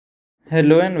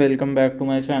Hello and welcome back to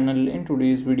my channel. In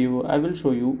today's video, I will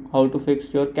show you how to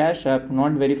fix your Cash app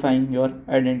not verifying your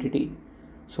identity.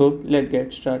 So let's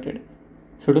get started.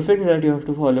 So to fix that, you have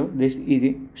to follow these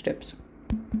easy steps.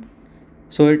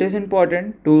 So it is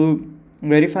important to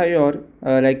verify your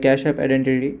Cash app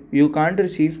identity. You can't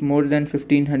receive more than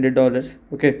 $1,500.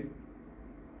 Okay,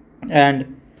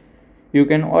 and you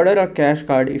can order a cash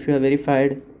card if you are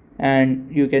verified, and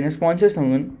you can sponsor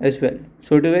someone as well.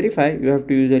 So to verify, you have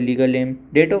to use a legal name,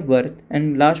 date of birth,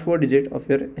 and last 4 digit of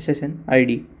your SSN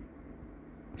ID.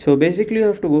 So basically you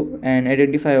have to go and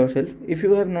identify yourself. If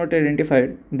you have not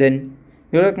identified, then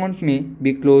your account may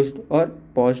be closed or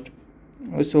paused.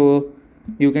 So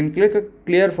you can click a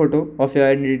clear photo of your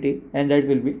identity and that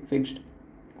will be fixed.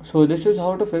 So this is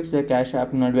how to fix the Cash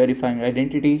app not verifying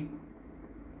identity.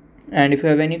 And if you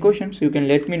have any questions, you can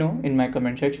let me know in my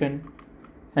comment section.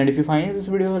 And if you find this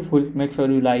video helpful, make sure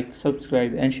you like,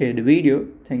 subscribe and share the video.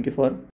 Thank you for